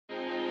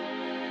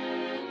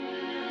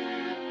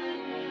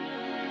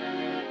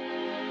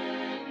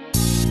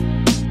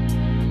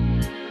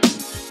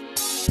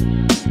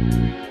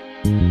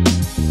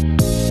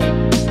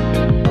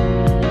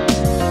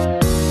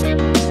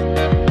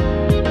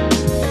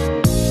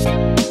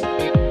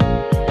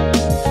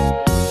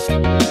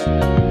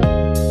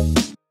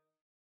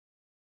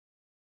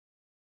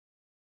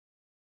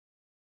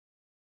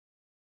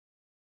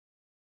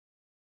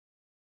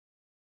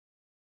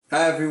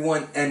Hi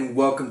everyone and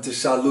welcome to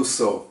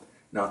Shaluso.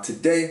 Now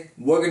today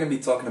we're going to be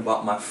talking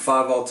about my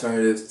 5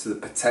 alternatives to the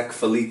Patek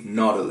Philippe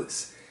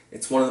Nautilus.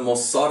 It's one of the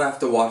most sought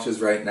after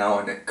watches right now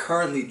and it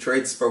currently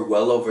trades for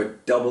well over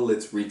double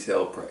its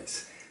retail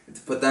price. And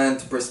to put that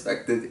into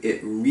perspective,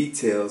 it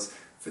retails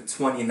for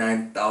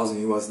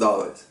 $29,000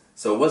 US.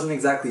 So it wasn't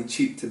exactly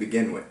cheap to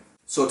begin with.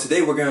 So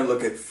today we're going to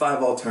look at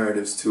 5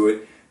 alternatives to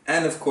it,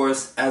 and of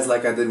course, as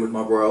like I did with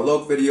my Royal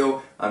Oak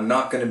video, I'm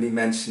not going to be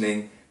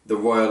mentioning the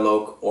Royal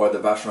Oak or the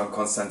Vacheron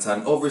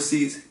Constantin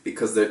overseas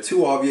because they're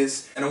too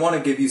obvious, and I want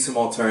to give you some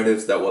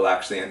alternatives that will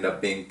actually end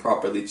up being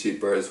properly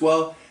cheaper as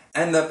well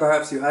and that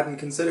perhaps you hadn't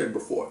considered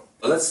before.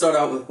 But let's start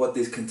out with what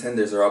these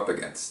contenders are up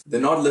against. The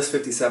Nautilus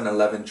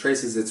 5711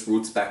 traces its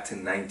roots back to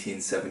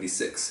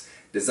 1976.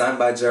 Designed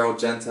by Gerald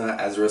Genta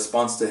as a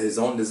response to his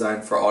own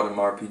design for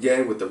Audemars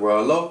Piguet with the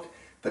Royal Oak,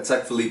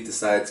 Patek Philippe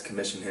decided to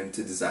commission him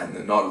to design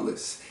the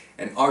Nautilus.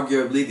 And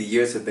arguably the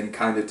years have been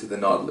kinder to the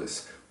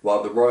Nautilus.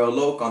 While the Royal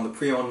Oak on the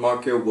pre-owned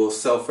market will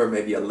sell for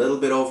maybe a little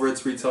bit over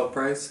its retail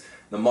price,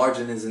 the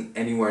margin isn't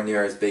anywhere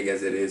near as big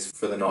as it is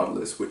for the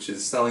Nautilus, which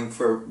is selling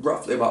for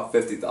roughly about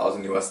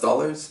 $50,000 US,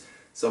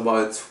 so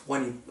about a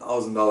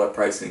 $20,000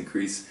 price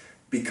increase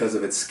because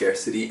of its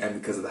scarcity and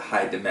because of the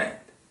high demand.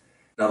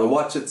 Now the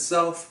watch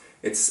itself,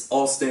 it's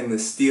all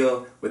stainless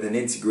steel with an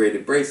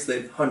integrated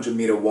bracelet,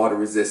 100-meter water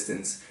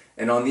resistance,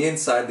 and on the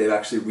inside they've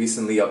actually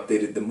recently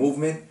updated the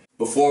movement.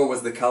 Before it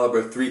was the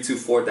caliber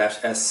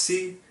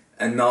 324-SC,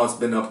 and now it's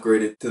been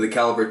upgraded to the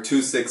caliber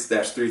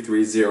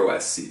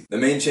 26-330SC. The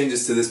main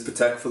changes to this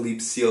Patek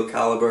Philippe seal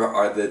caliber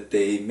are that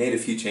they made a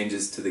few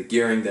changes to the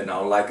gearing. They're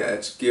now Leica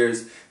etched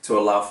gears to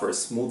allow for a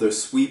smoother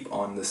sweep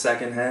on the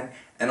second hand,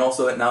 and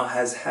also it now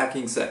has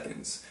hacking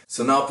seconds.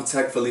 So now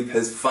Patek Philippe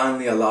has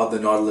finally allowed the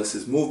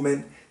Nautilus's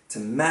movement to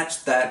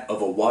match that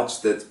of a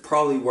watch that's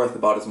probably worth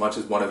about as much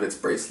as one of its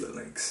bracelet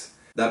links.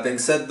 That being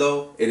said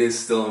though, it is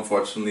still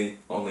unfortunately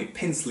only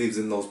pin sleeves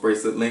in those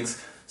bracelet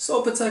links,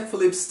 so Patek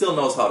Philippe still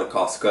knows how to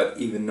cost cut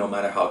even no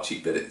matter how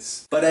cheap it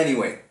is. But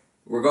anyway,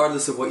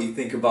 regardless of what you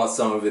think about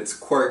some of its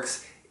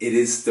quirks, it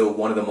is still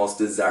one of the most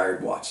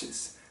desired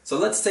watches. So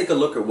let's take a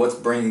look at what's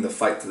bringing the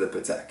fight to the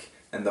Patek.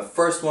 And the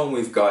first one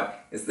we've got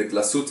is the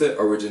Glashutte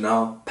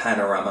Original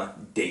Panorama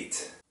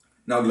Date.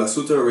 Now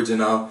Glashutte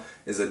Original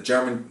is a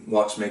German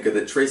watchmaker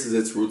that traces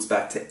its roots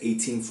back to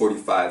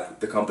 1845,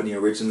 the company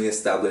originally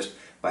established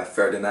by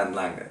Ferdinand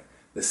Lange,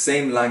 the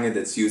same Lange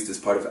that's used as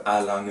part of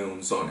A. Lange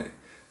und Söhne.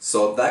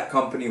 So that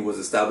company was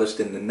established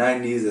in the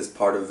 90s as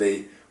part of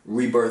a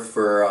rebirth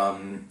for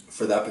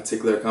that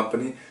particular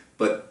company,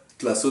 but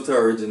Glashutte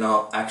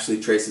Original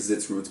actually traces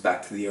its roots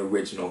back to the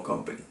original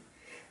company.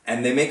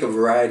 And they make a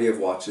variety of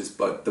watches,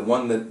 but the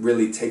one that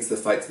really takes the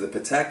fight to the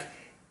Patek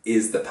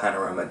is the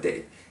Panorama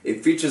Date.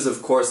 It features,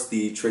 of course,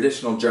 the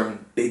traditional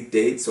German big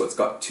date, so it's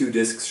got 2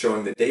 discs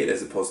showing the date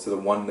as opposed to the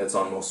one that's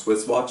on most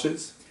Swiss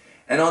watches.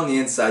 And on the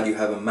inside you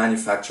have a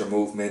manufacture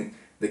movement,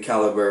 the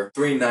caliber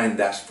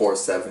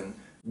 39-47,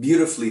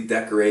 beautifully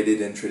decorated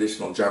in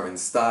traditional German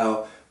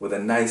style with a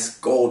nice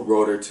gold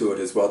rotor to it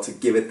as well to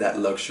give it that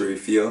luxury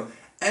feel,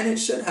 and it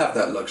should have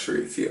that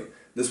luxury feel.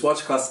 This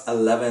watch costs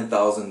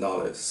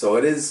 $11,000, so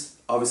it is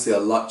obviously a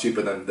lot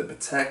cheaper than the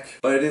Patek,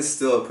 but it is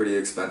still a pretty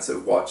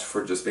expensive watch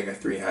for just being a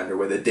 3-hander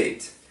with a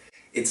date.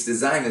 Its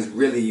design is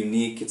really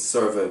unique. It's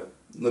sort of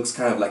looks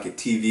kind of like a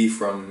TV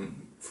from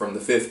the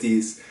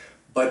 50s,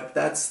 but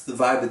that's the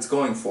vibe it's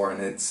going for,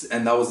 and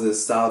that was the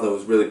style that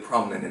was really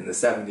prominent in the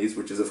 70s,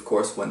 which is of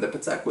course when the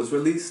Patek was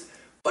released,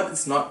 but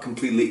it's not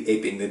completely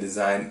aping the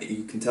design.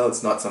 You can tell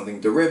it's not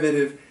something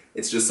derivative,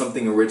 it's just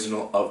something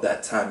original of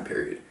that time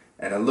period.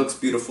 And it looks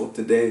beautiful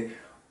today,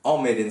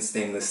 all made in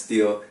stainless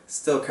steel,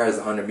 still carries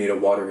 100-meter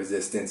water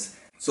resistance,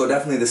 so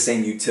definitely the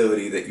same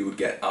utility that you would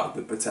get out of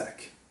the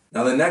Patek.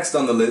 Now the next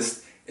on the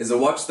list is a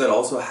watch that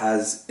also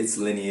has its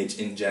lineage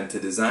in Genta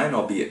design,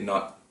 albeit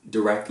not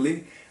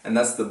directly, and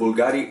that's the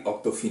Bulgari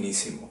Octo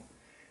Finissimo.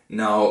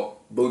 Now,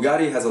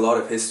 Bulgari has a lot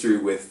of history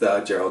with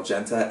Gerald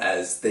Genta,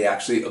 as they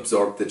actually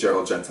absorbed the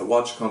Gerald Genta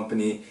watch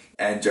company,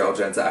 and Gerald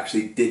Genta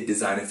actually did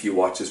design a few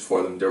watches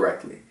for them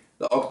directly.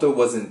 The Octo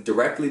wasn't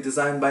directly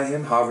designed by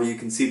him, however you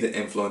can see the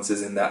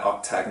influences in that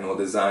octagonal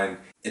design.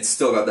 It's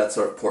still got that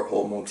sort of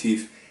porthole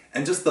motif,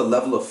 and just the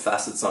level of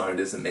facets on it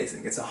is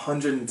amazing. It's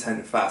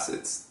 110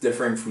 facets,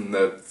 differing from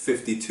the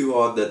 52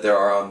 odd that there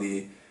are on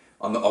the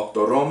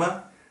Octo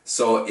Roma.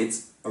 So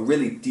it's a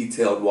really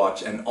detailed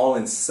watch and all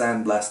in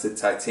sandblasted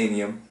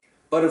titanium.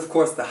 But of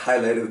course the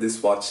highlight of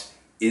this watch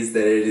is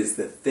that it is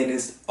the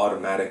thinnest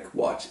automatic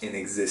watch in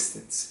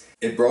existence.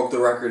 It broke the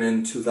record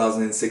in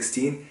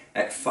 2016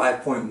 at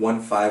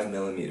 5.15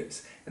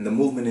 millimeters, and the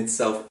movement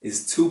itself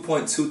is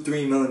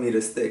 2.23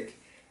 millimeters thick.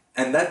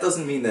 And that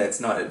doesn't mean that it's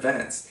not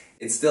advanced.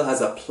 It still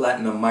has a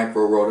platinum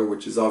micro rotor,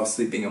 which is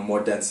obviously being a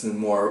more dense and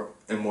more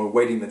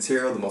weighty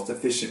material, the most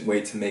efficient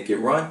way to make it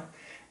run.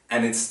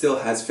 And it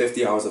still has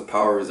 50 hours of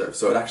power reserve,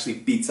 so it actually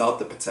beats out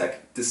the Patek,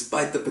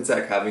 despite the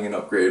Patek having an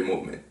upgraded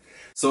movement.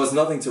 So it's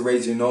nothing to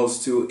raise your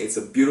nose to. It's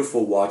a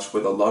beautiful watch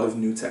with a lot of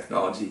new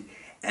technology,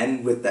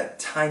 and with that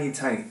tiny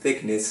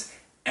thickness,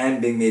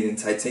 and being made in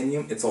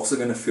titanium, it's also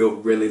going to feel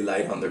really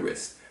light on the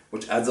wrist,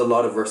 which adds a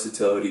lot of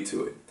versatility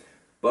to it.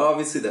 But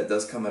obviously that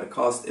does come at a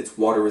cost. Its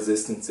water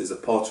resistance is a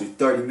paltry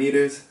 30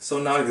 meters, so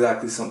not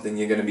exactly something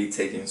you're going to be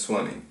taking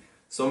swimming.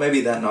 So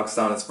maybe that knocks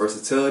down its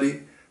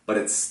versatility, but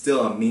it's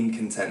still a mean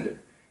contender.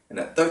 And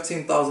at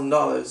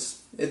 $13,000,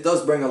 it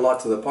does bring a lot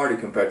to the party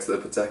compared to the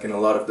Patek in a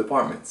lot of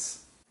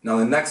departments. Now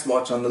the next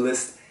watch on the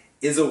list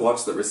is a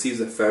watch that receives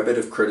a fair bit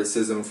of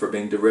criticism for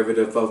being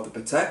derivative of the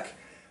Patek,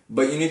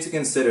 but you need to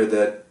consider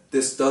that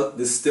this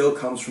still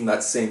comes from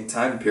that same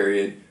time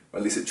period, or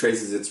at least it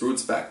traces its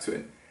roots back to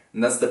it,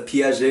 and that's the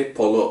Piaget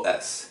Polo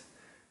S.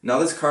 Now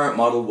this current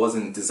model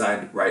wasn't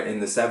designed right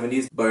in the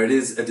 70s, but it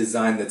is a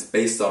design that's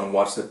based on a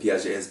watch that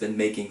Piaget has been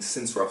making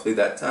since roughly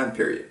that time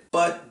period.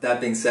 But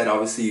that being said,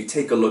 obviously you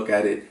take a look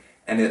at it,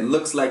 and it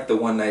looks like the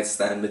one-night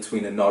stand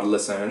between a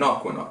Nautilus and an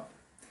Aquanaut.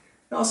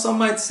 Now some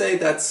might say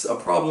that's a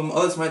problem,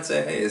 others might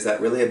say, hey, is that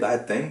really a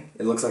bad thing?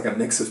 It looks like a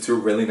mix of two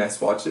really nice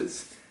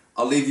watches.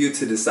 I'll leave you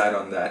to decide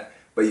on that,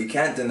 but you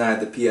can't deny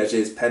the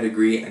Piaget's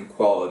pedigree and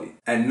quality.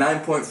 At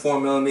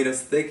 9.4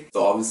 millimeters thick,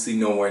 so obviously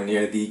nowhere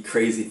near the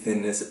crazy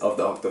thinness of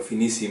the Octo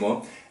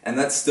Finissimo, and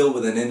that's still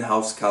with an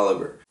in-house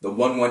caliber, the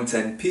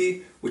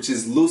 1110P, which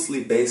is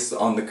loosely based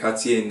on the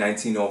Cartier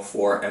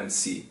 1904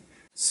 MC.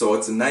 So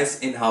it's a nice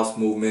in-house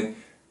movement,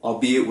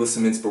 albeit with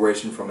some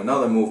inspiration from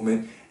another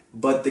movement,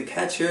 but the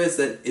catch here is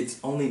that it's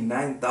only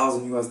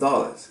 $9,000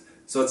 US.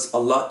 So it's a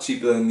lot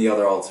cheaper than the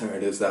other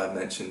alternatives that I've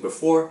mentioned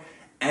before,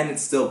 and it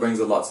still brings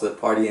a lot to the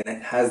party, and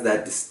it has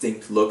that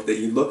distinct look that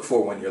you look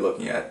for when you're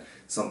looking at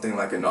something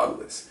like a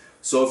Nautilus.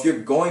 So if you're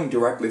going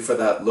directly for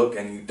that look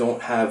and you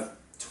don't have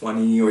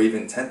 $20,000 or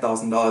even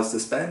 $10,000 to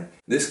spend,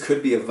 this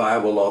could be a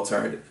viable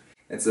alternative.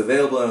 It's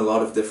available in a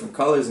lot of different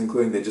colors,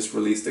 including they just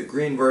released a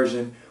green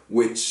version,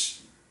 which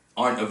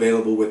aren't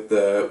available with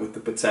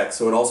the Patek,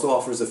 so it also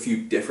offers a few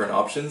different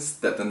options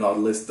that the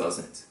Nautilus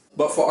doesn't.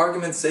 But for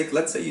argument's sake,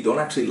 let's say you don't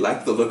actually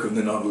like the look of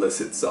the Nautilus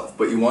itself,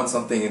 but you want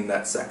something in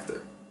that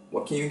sector.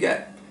 What can you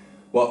get?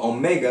 Well,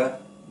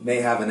 Omega may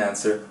have an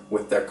answer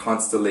with their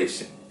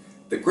Constellation.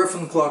 The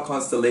Griffin Claw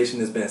Constellation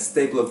has been a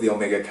staple of the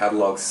Omega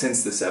catalog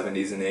since the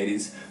 70s and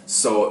 80s,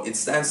 so it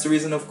stands to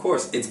reason, of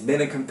course. It's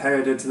been a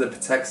competitor to the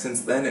Patek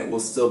since then, it will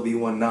still be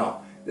one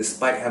now,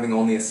 despite having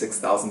only a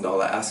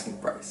 $6,000 asking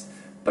price.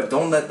 But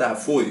don't let that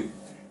fool you.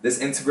 This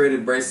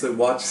integrated bracelet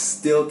watch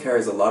still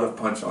carries a lot of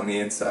punch on the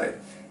inside.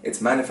 Its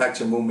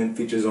manufacture movement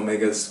features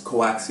Omega's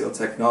coaxial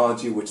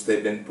technology, which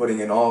they've been putting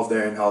in all of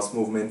their in-house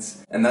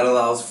movements, and that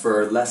allows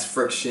for less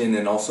friction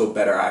and also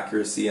better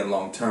accuracy and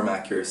long-term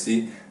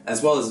accuracy,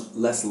 as well as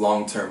less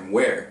long-term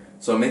wear,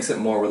 so it makes it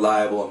more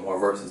reliable and more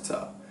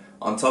versatile.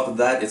 On top of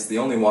that, it's the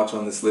only watch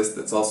on this list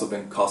that's also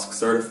been COSC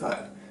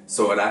certified,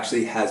 so it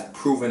actually has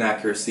proven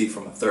accuracy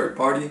from a third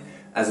party,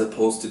 as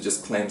opposed to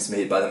just claims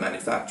made by the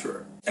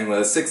manufacturer. And with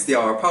a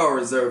 60-hour power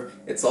reserve,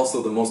 it's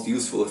also the most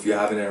useful if you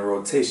have it in a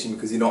rotation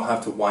because you don't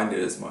have to wind it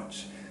as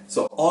much.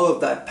 So all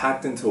of that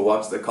packed into a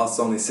watch that costs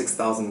only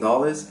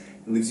 $6,000,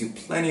 it leaves you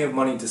plenty of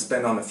money to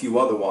spend on a few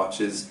other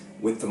watches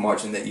with the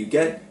margin that you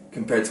get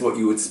compared to what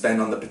you would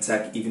spend on the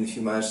Patek even if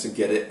you managed to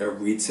get it at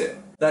retail.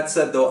 That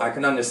said though, I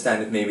can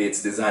understand if maybe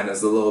its design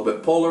is a little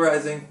bit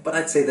polarizing, but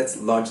I'd say that's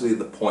largely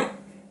the point.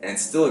 And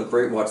it's still a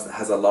great watch that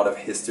has a lot of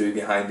history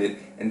behind it,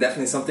 and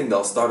definitely something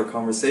that'll start a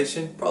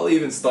conversation, probably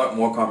even start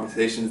more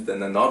conversations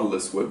than the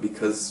Nautilus would,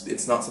 because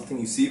it's not something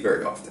you see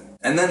very often.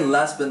 And then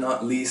last but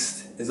not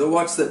least is a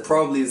watch that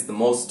probably is the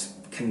most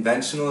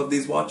conventional of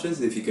these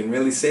watches, if you can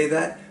really say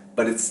that,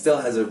 but it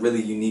still has a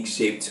really unique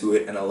shape to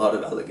it and a lot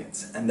of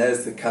elegance, and that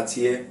is the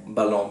Cartier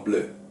Ballon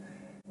Bleu.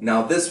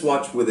 Now this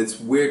watch with its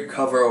weird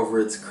cover over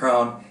its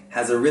crown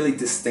has a really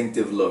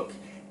distinctive look.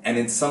 And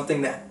it's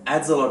something that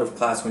adds a lot of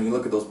class when you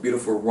look at those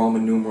beautiful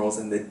Roman numerals,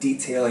 and the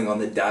detailing on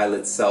the dial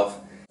itself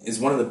is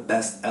one of the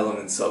best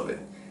elements of it.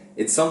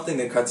 It's something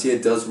that Cartier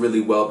does really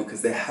well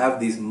because they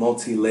have these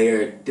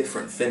multi-layered,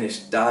 different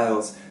finished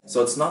dials.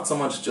 So it's not so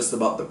much just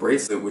about the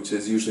bracelet, which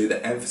is usually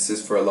the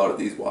emphasis for a lot of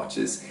these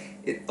watches.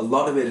 A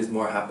lot of it is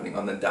more happening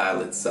on the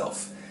dial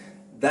itself.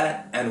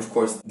 That, and of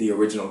course the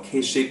original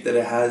case shape that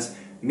it has,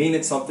 mean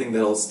it's something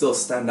that'll still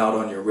stand out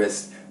on your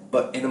wrist,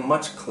 but in a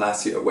much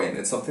classier way, and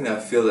it's something that I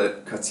feel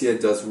that Cartier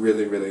does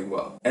really, really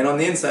well. And on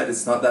the inside,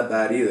 it's not that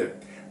bad either.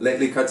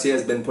 Lately, Cartier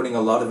has been putting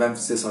a lot of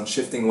emphasis on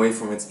shifting away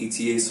from its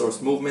ETA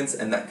source movements,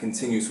 and that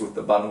continues with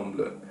the Ballon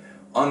Bleu.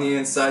 On the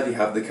inside, you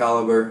have the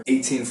caliber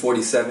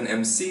 1847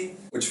 MC,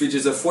 which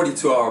features a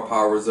 42-hour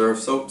power reserve,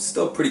 so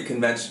still pretty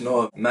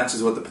conventional,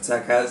 matches what the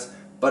Patek has,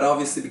 but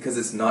obviously because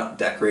it's not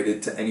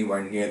decorated to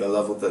anywhere near the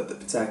level that the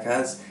Patek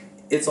has,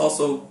 it's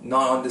also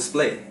not on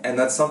display, and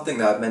that's something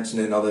that I've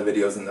mentioned in other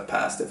videos in the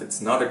past. If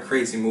it's not a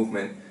crazy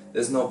movement,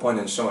 there's no point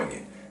in showing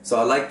it. So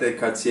I like that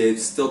Cartier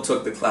still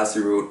took the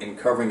classy route in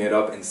covering it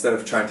up instead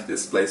of trying to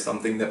display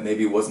something that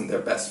maybe wasn't their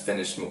best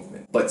finished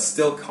movement. But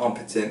still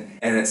competent,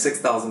 and at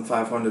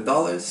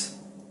 $6,500,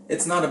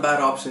 it's not a bad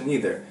option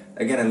either.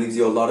 Again, it leaves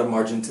you a lot of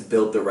margin to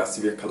build the rest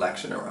of your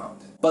collection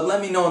around. But let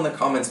me know in the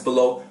comments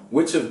below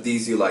which of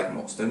these you like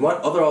most, and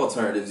what other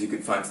alternatives you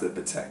could find to the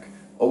Patek.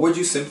 Or would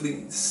you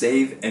simply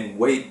save and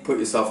wait, put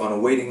yourself on a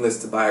waiting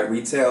list to buy at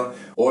retail,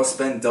 or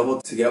spend double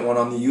to get one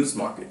on the used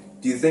market?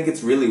 Do you think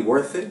it's really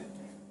worth it?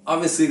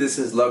 Obviously this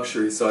is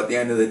luxury, so at the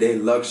end of the day,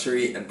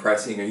 luxury and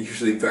pricing are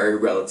usually very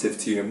relative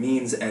to your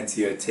means and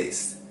to your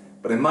taste.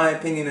 But in my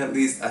opinion at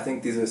least, I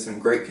think these are some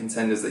great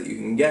contenders that you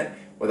can get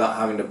without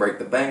having to break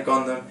the bank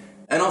on them.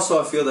 And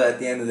also I feel that at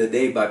the end of the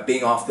day, by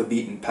being off the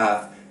beaten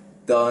path,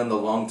 they'll in the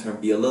long term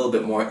be a little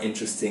bit more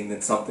interesting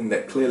than something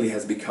that clearly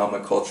has become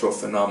a cultural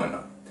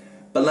phenomenon.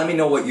 But let me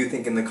know what you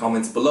think in the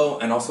comments below,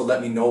 and also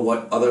let me know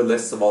what other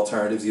lists of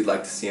alternatives you'd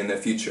like to see in the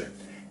future.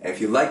 And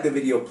if you like the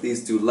video,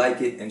 please do like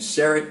it and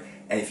share it.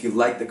 And if you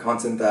like the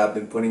content that I've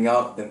been putting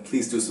out, then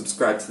please do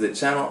subscribe to the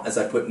channel as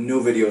I put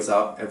new videos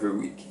out every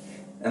week.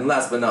 And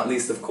last but not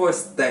least, of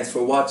course, thanks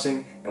for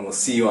watching, and we'll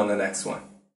see you on the next one.